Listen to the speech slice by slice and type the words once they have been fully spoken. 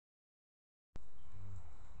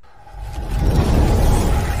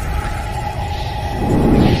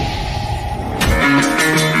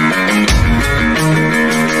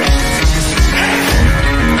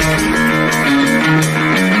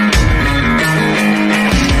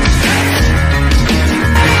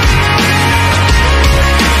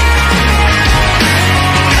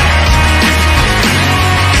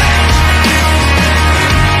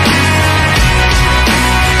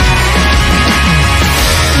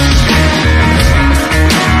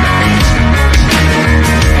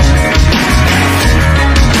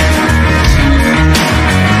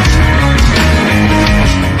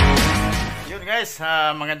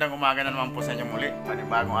umaga na naman po sa inyo muli.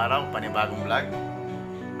 Panibagong araw, panibagong vlog.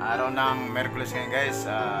 Araw ng Merkulis ngayon guys,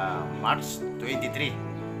 March 23.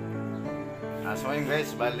 So ngayon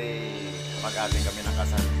guys, bali mag-ating kami ng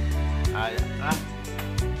kasal.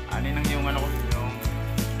 Aninang yung ano ko, yung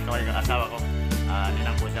kaway ng asawa ko.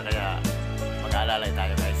 Aninang po siya kaya mag-aalalay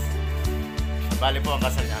tayo guys. Bali po ang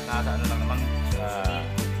kasal niya, nasa ano lang naman,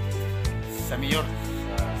 sa mayor,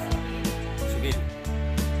 sa civil.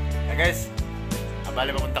 Guys,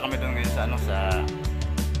 bali papunta kami doon ngayon sa ano, sa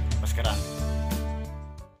Mascaran.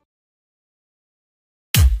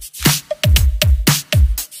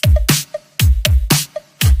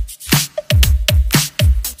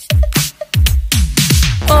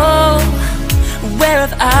 Oh, where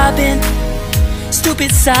have I been?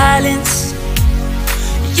 Stupid silence.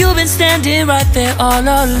 You've been standing right there all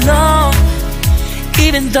along,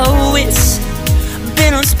 even though it's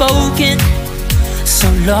been unspoken so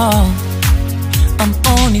long. I'm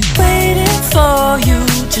only waiting for you,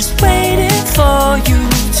 just waiting for you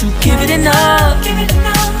to give it enough. You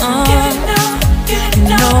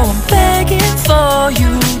know I'm begging for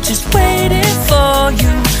you, just waiting for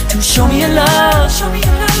you to show me your love.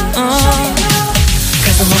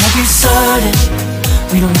 Cause I wanna be certain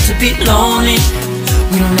we don't have to be lonely,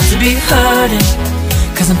 we don't have to be hurting.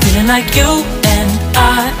 Cause I'm feeling like you and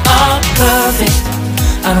I are perfect.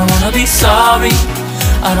 I don't wanna be sorry,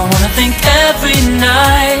 I don't wanna think every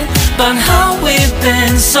night about how we've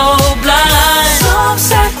been so blind. So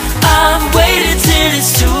upset, I've waited till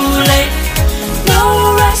it's too late.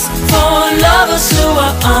 No rest for lovers who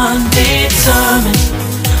are undetermined.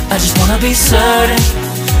 I just wanna be certain,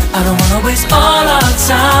 I don't wanna waste all our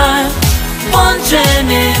time wondering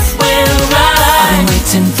if we're right. I've been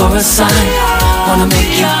waiting for a sign, wanna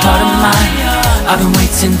make you part of mine. I've been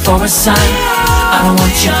waiting for a sign, I don't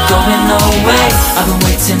want you going away. I've been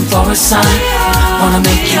waiting for a sign, wanna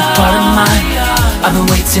make you part of mine. I've been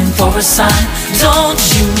waiting for a sign. Don't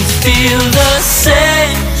you feel the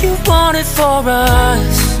same? You want it for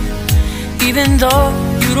us, even though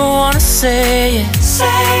you don't wanna say it.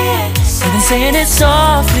 You've been saying it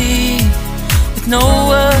softly, with no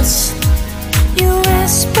words. You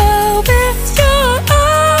whisper with your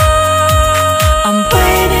eyes. I'm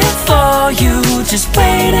waiting for you, just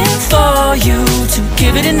waiting for you to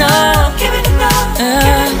give it enough.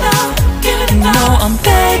 You know I'm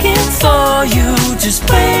begging for you, just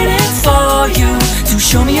waiting for you to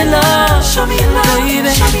show me your love,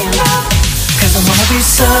 baby. Cause I wanna be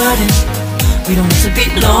certain we don't have to be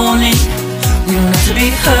lonely, we don't have to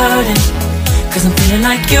be hurting. Cause I'm feeling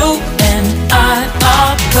like you and I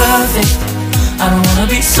are perfect. I don't wanna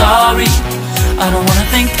be sorry, I don't wanna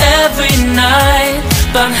think every night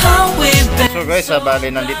about how we've been. So guys, bali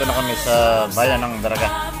nandito na kami sa bayan ng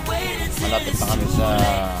Daraga. Malapit na kami sa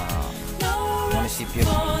munisipyo.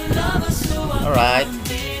 Alright.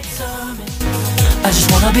 I just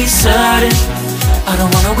wanna be certain, I don't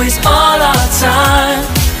wanna waste all our time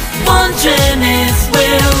wondering if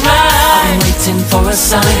we're right. I've been waiting for a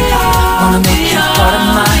sign, wanna make you part of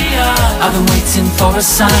mine. I've been waiting for a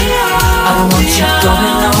sign, I don't want you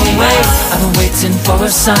going away. I've been waiting for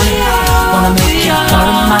a sign, wanna make you part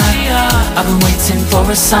of mine. I've been waiting for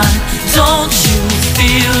a sign. Don't you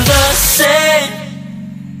feel the same?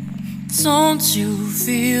 Don't you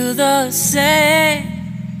feel the same?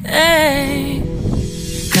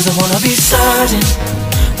 Cause I wanna be certain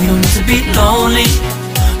we don't have to be lonely,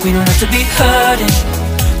 we don't have to be hurting.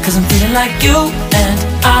 Cause I'm feeling like you and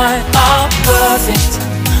I are perfect.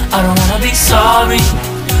 I don't wanna be sorry,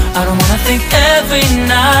 I don't wanna think every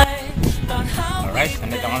night about how. Alright,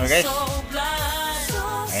 nandito kami guys.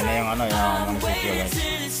 Ayun na yung ano, yung munisipyo guys.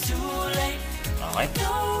 Okay.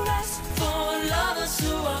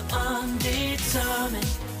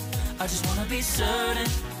 I just wanna be certain,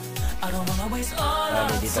 I don't wanna waste all our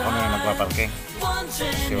time. Dito kami nagpa-parking.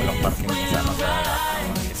 Kasi walang parking sa ano sa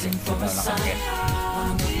munisipyo. Dito na lang kami guys.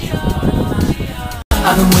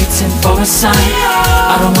 I've been waiting for a sign,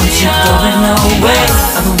 I don't want you going away.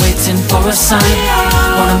 I've been waiting for a sign,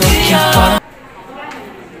 wanna make you part of.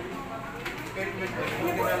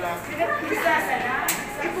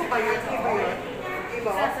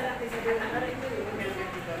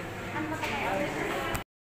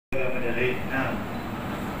 Madali na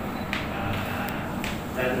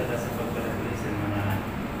dahil sa pagpapalagay sa mga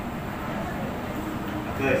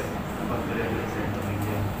address sa pagpapalagay sa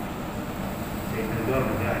pamilya sa ito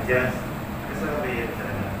mag-a-adjust kasabay yan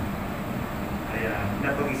talaga kaya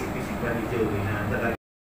napag-isip-isip pa ni Joey na talaga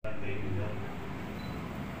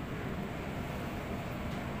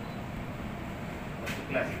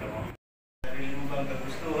klase ka mo sarili mo bang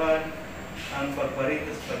kagustuhan ang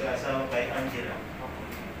pagparito sa pag-aasawa kay Angela?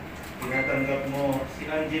 Tinatanggap mo si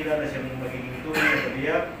Angela na siyang magiging tunay na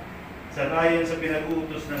kabiyak sangayon sa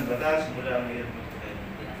pinag-uutos ng batas mula ngayon.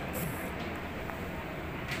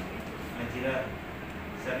 Angela,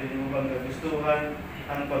 sarili mo bang nagustuhan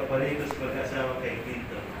ang pagpaliko sa pag-asawa kay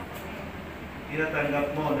Clinton?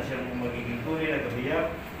 Tinatanggap mo na siyang magiging tunay na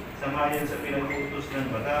kabiyak sangayon sa pinag-uutos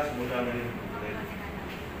ng batas mula ngayon.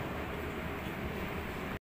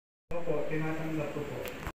 Opo, tinatanggap ko po.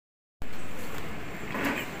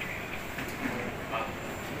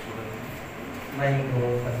 Main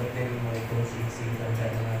ko pasukin mo itong sisig ng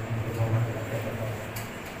dyan na gumawa ng pagkakataon.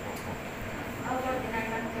 Opo,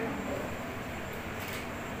 tinatanggap ko.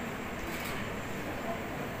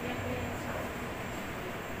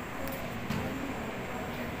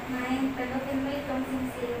 Main, palutin mo itong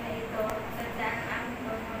singsing na ito. Tandaan ang aming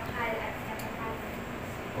pagmamahal at kapatagan.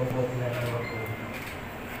 Opo, tinatanggap ko.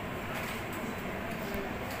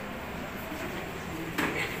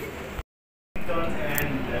 Clinton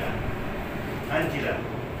and Angela,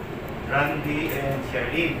 Randy and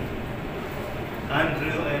Charlene,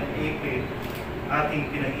 Andrew and April, ating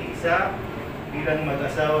pinag-iisa bilang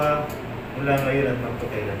mag-asawa mula ngayon at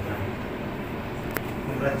magpakailanman.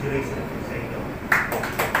 Congratulations sa ito.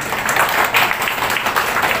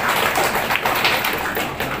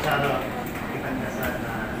 Sana pinagkasal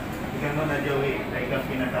na ikaw mo na Joey, na ikaw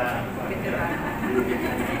pinaka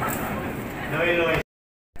Noy.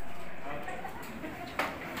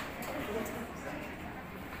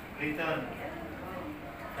 Clinton,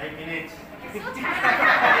 5 minutes. Okay,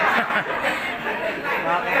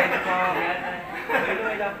 po.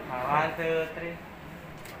 Wait lang. 1, 2, 3.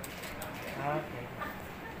 Okay.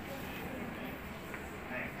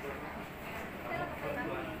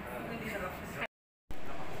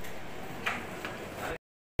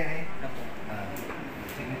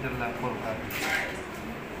 Signature lang, 4 copies.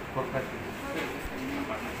 4 copies.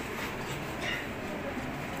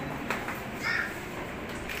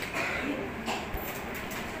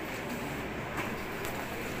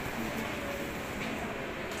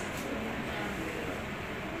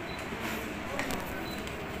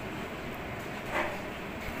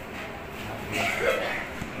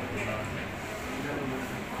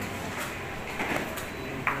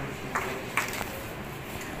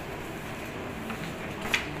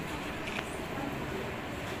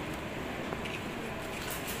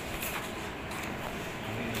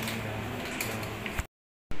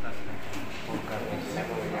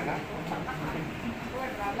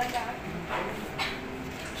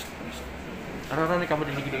 Ano kamu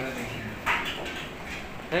diligid na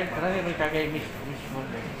karena may kagay miss mo.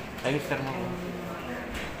 Ay, mister mo.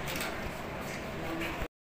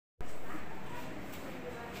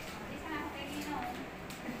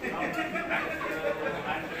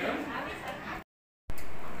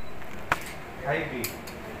 Ivy.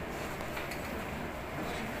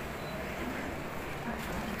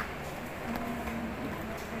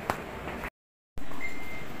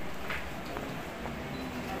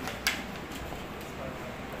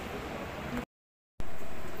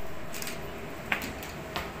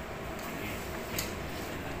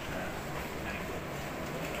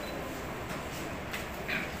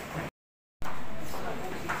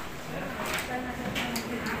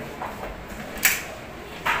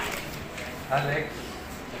 Alex.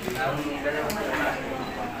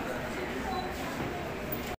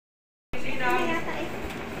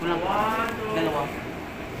 Dalawa.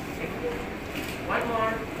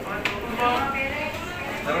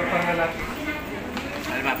 Meron pang lalaki.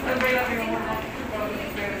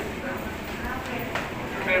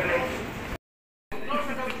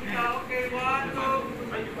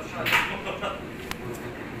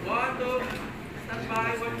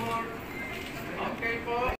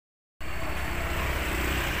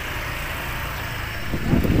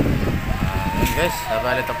 Guys,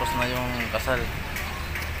 bali tapos na yung kasal.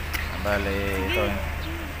 Bali ito,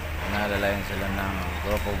 naalalayan sila ng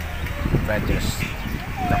group of brothers.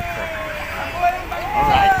 Doctor.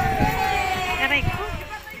 Alright.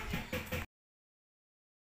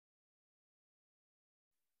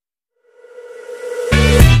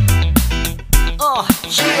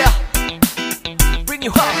 Yeah, bring you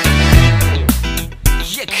up.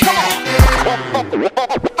 Yeah, come on.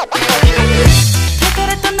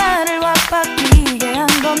 그랬던 나를 와바뀌게 한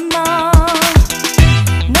건 너.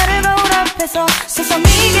 나를 거울 앞에서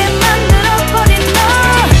서성이게 만들어버린 너.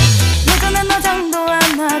 예전엔 너장도 안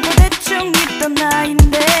하고 대충 입던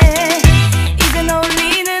나인데 이젠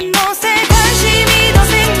어울리는 옷에 관심이 더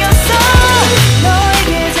생겼어.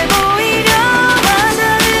 너에게 잘 보이려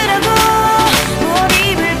화장을 하고 뭘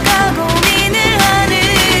입을까 고민을 하는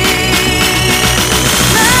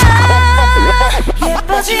나.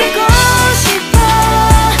 예뻐지고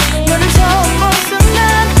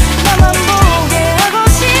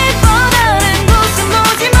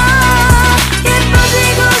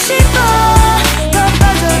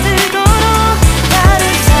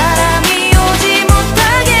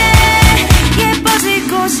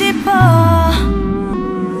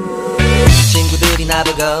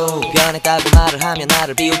나보고 변했다고 말을 하면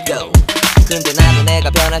나를 비웃고 근데 나도 내가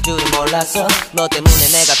변할 줄은 몰랐어 너 때문에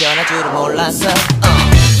내가 변할 줄은 몰랐어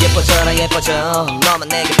예뻐져라 예뻐져 너만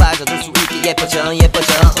내게 빠져들 수 있게 예뻐져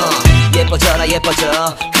예뻐져 예뻐져라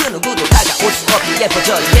예뻐져 그 누구도 다가올 수 없게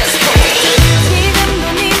예뻐져 Let's go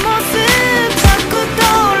지금도 네 모습 자꾸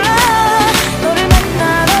떠올라 너를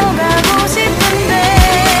만나러 가고 싶은데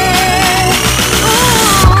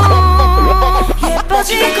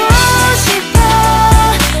예뻐지고 싶어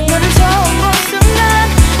너를 처음 본 순간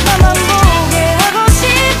나만 보게 하고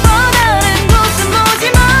싶어 다른 곳은 보지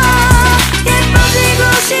마 예뻐지고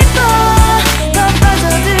싶어 더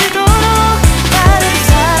빠져들도록 다른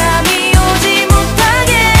사람이 오지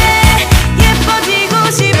못하게 예뻐지고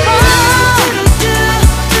싶어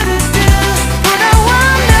보다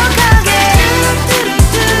완벽하게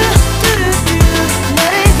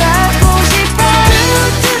너를 갖고 싶어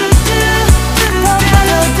더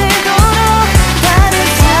빠져들도록 다른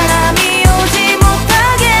사람이 오지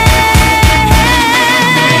못하게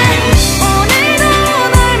오늘도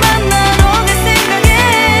널 만나러 갈 생각에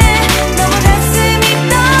너무 가슴이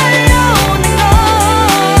떨려오는 걸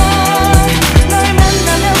널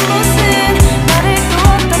만나면 무슨 말을 또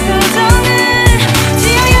어떤 표정을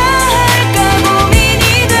지어야 할까 고민이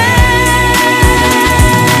돼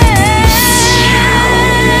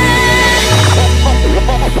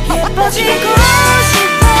예뻐지고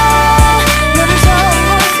싶어 너를 처음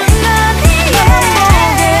본 순간 나만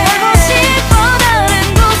보게 하고 싶어 다른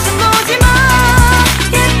곳은 보지 마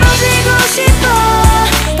예뻐지고 싶어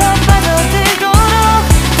더 빠져들도록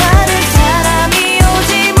다른 사람이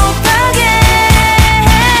오지 못하게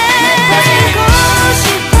예뻐지고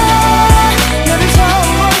싶어 너를 처음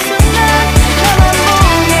본 순간 나만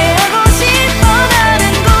보게 하고 싶어 다른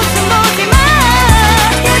곳은 보지 마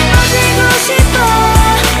예뻐지고 싶어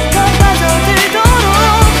더 빠져들도록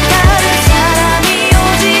다른 사람이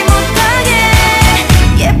오지 못하게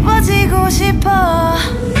예뻐지고 싶어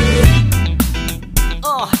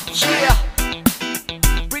Yeah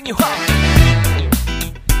Bring you home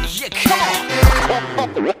Yeah come on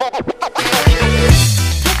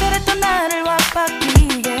특별했던 나를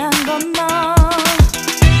와바뀌게 한 건 너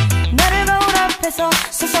나를 거울 앞에서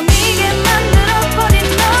서성이게 만들어버린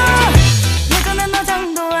너 예전엔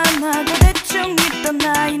화장도 안 하고 대충 입던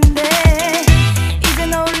나인데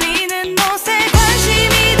이젠 어울리는 옷에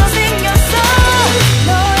관심이 더 생겼어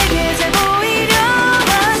너에게 잘 보이려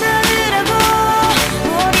화장을 하고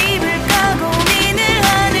뭘 입을까 고민을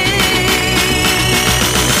하는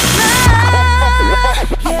나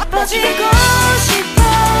예뻐지고 싶어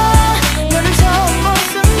너를 처음 본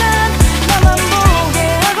순간 나만 보게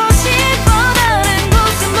하고 싶어 다른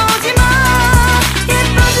곳은 보지 마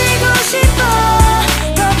예뻐지고 싶어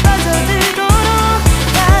더 빠져들도록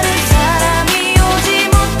다른 사람이 오지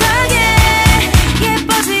못하게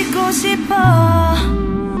예뻐지고 싶어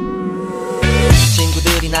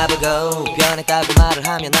친구들이 나보고 변했다고 말을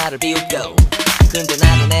하면 나를 비웃고 근데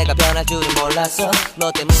나도 내가 변할 줄은 몰랐어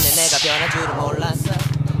너 때문에 내가 변할 줄은 몰랐어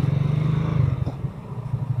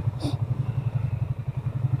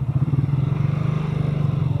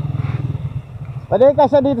Pade,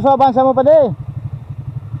 kasya dito sa bansa mo, pade.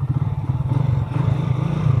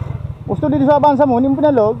 Gusto dito sa bansa mo, hindi mo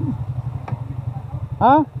pinalog?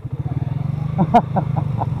 Ha?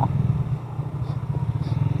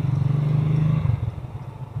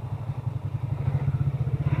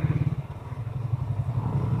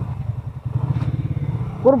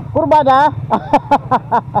 Kurbada?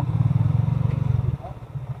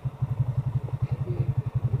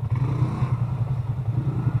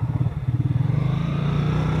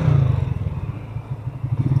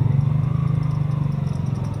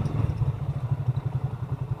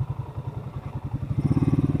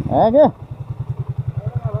 Okay.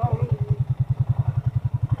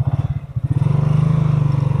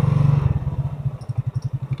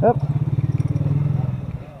 Yep.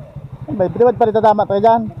 Baik, berdebat pada tama tayo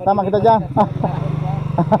dyan. Tama kita dyan.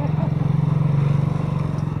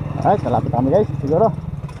 Alright, malapit kami guys, siguro.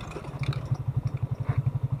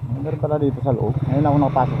 Meron pala dito sa loob. Ngayon ako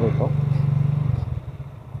nakapasok dito.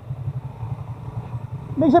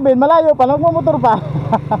 Ibig sabihin, malayo pa, nagmumotor pa.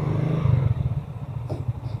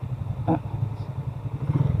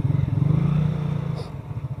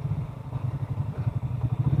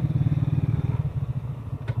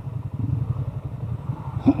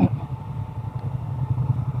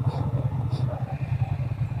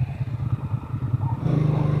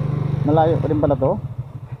 Malayo pa rin pala to.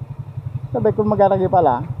 Sabi ko magkaragi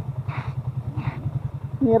pala.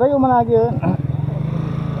 Nira yung managi yun.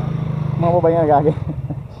 Mga babae nga nagagi.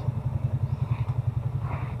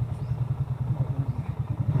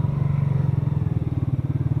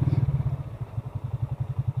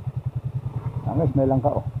 Guys, may lang ka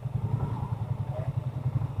oh.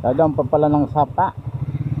 Dadang pa pala ng sapa.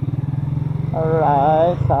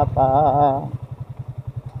 Alright, sapa.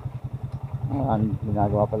 Ang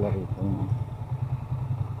ginagawa pala rito.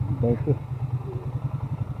 Okay.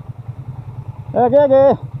 Okay.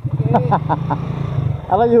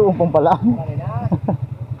 Ala yung umpong pala.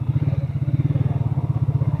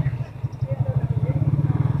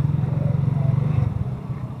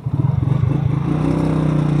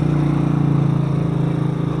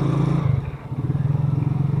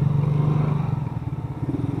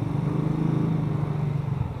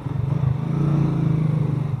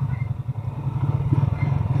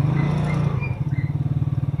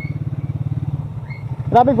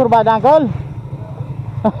 Grabing kurbada, Uncle.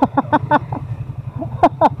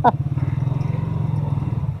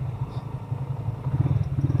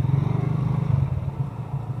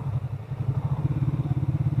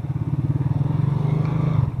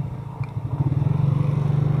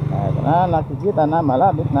 Ito na, nakikita na,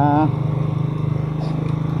 malapit na.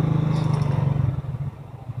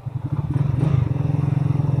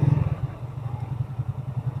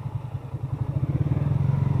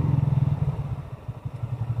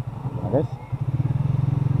 Guys,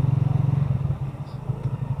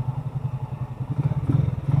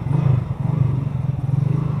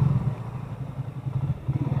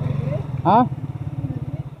 ha?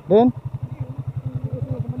 Din?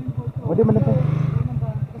 O di man ito.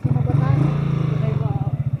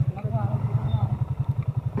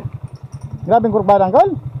 Grabing kurbada,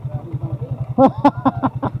 Uncle.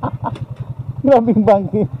 Grabing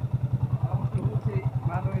bangki.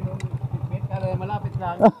 Malapit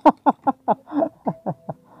lang.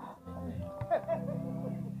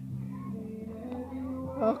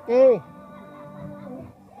 Okay.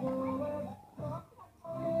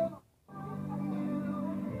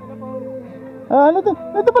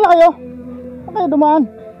 Nito pala kayo? Saan kayo dumaan?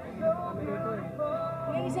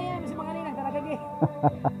 Yung isa yan, si mga kanina, talagagi.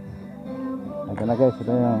 Ito na guys, ito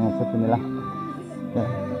yung set nila.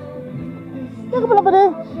 Hindi ka pala pala.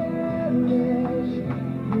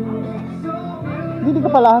 Hindi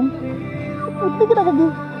ka pala. Hindi ka nagagi.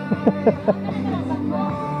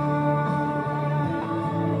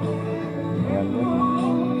 Ayan yun.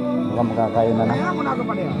 Mukhang makakain na na.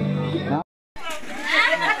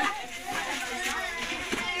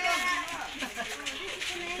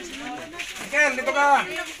 Angel, dito ka.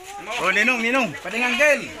 Oh, Ninong. Pading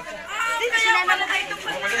Angel.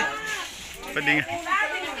 Pading.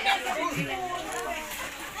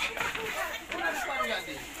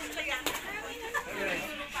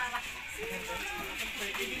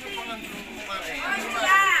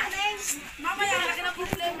 Mamaya, laki ng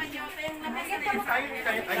problema nyo.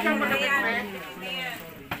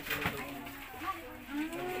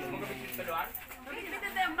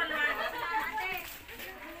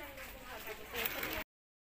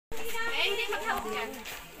 Kaya yung hindi maghawak yan.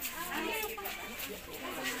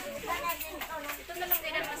 Ito na lang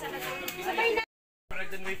din ang masarap. Sabay na.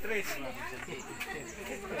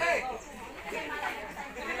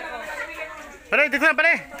 Pare, dito na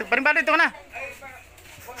pare. Paring dito ka na.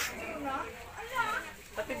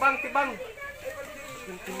 Tibang.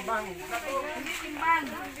 Timbang.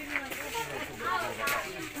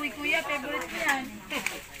 Uy, kuya, favorite ko yan.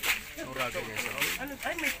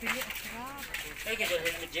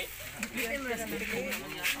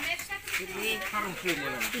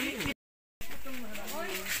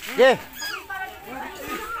 Yeah.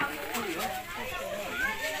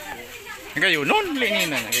 Kayo nun, linin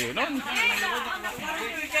na kayo nun.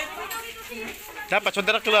 Dapat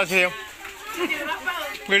sundarak ko lang sa'yo.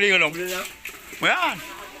 Galing lang. Ayan.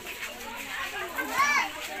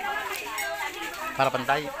 Para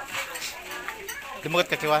pantay. Dumugot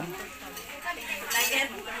ka, Kiwan.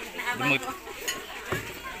 Dumugot.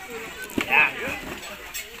 Yan.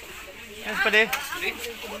 Yan pa di.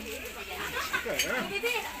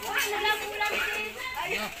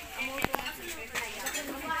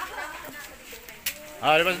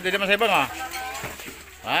 Di naman sa ibang,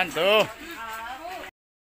 1, 2.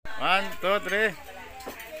 1, 2, 3.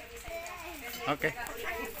 Okay.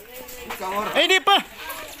 Eh, di pa.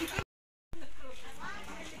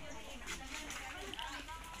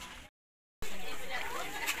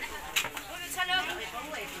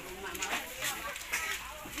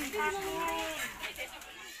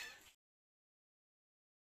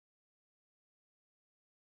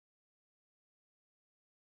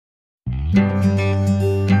 Thank